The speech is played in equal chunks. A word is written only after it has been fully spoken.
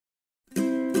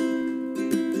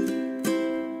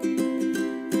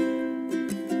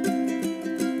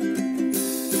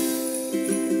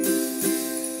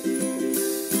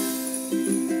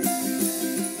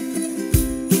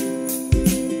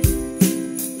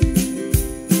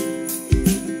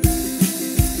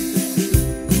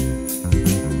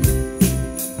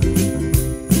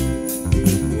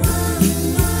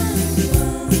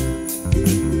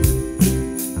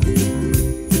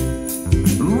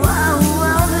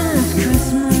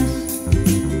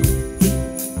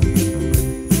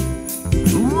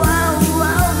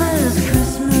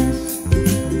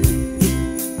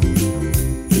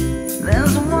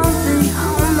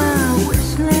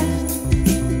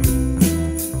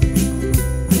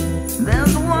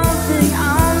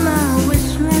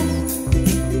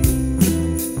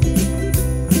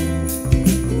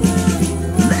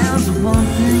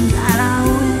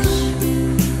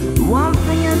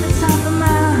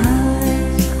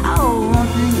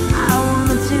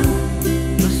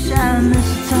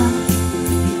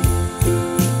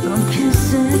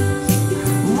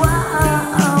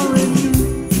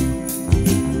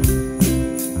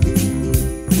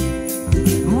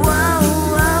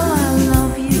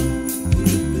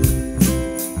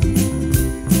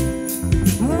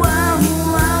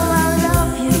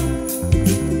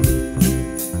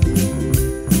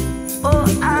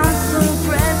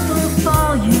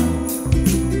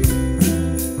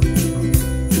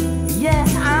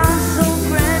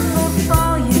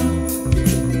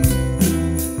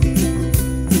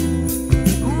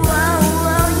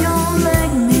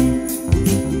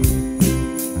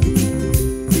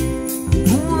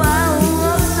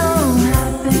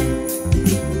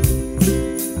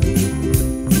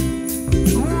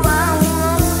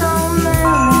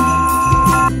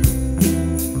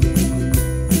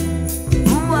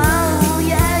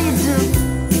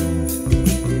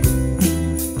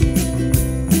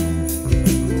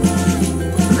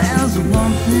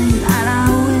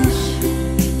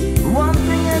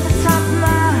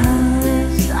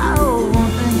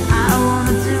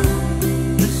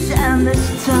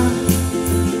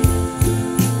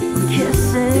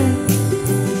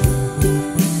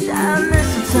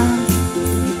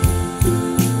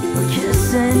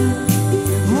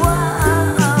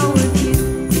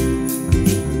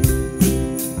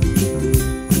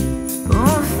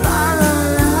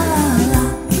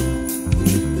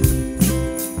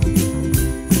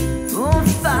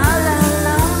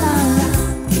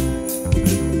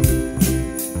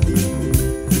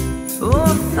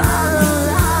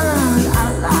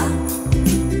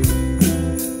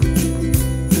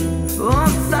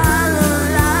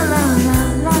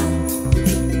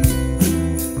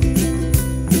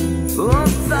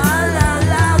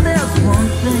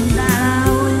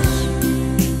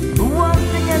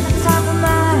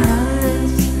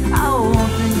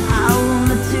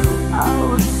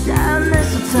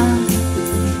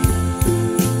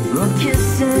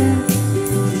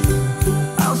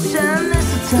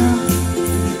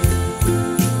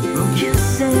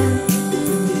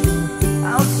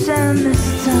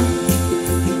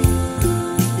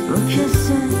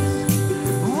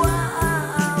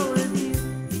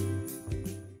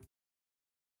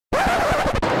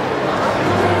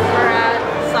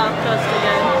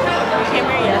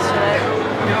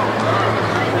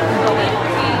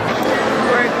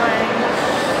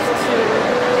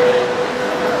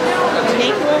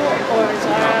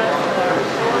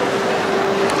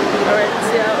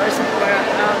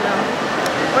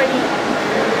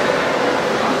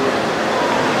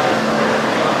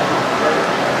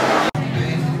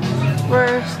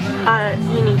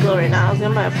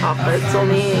my papa. It's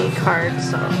only a card,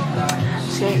 so I'm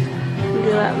just gonna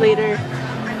do that later.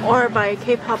 Or buy a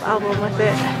K-pop album with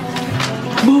it.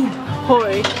 Boom!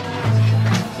 Hoi!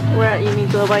 We're at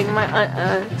Uniqlo buying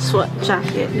my sweat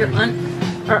jacket. Your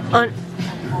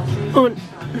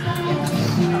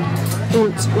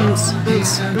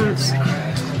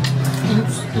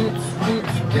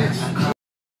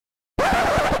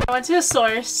I went to the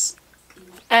source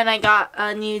and I got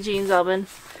a new jeans album.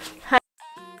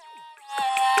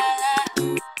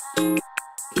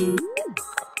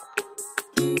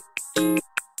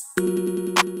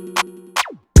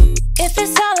 If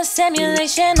it's all a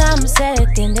simulation, I'm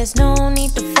set, then there's no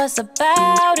need to fuss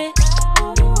about it.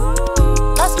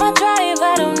 Lost my drive,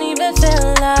 I don't even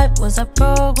feel alive. Was I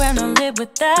programmed to live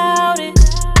without it?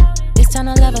 It's time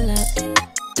to level up,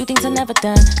 do things I've never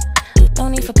done. No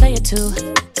need for player 2,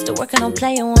 still working on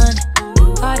player 1.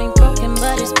 Heart ain't broken,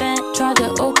 but it's bent. Tried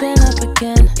to open up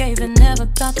again, gave and never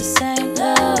got the same.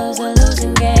 Love's a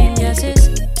losing game, yes it's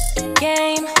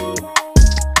game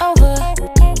over.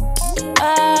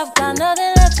 I've got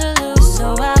nothing left to lose,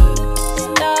 so I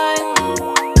start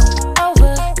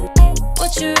over.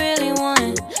 What you really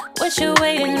want, what you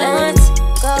waiting on? Let's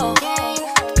go.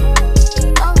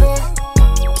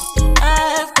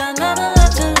 I've got nothing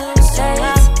left to lose, so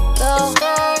I go.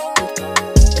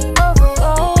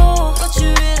 Oh, what you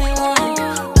really want,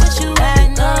 what you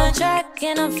waiting on? Track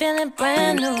and I'm feeling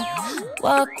brand new.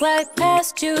 Walk right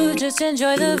past you, just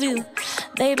enjoy the view.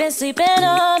 They've been sleeping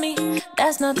on me,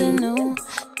 that's nothing new.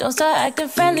 Don't start acting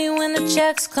friendly when the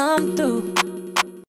checks come through.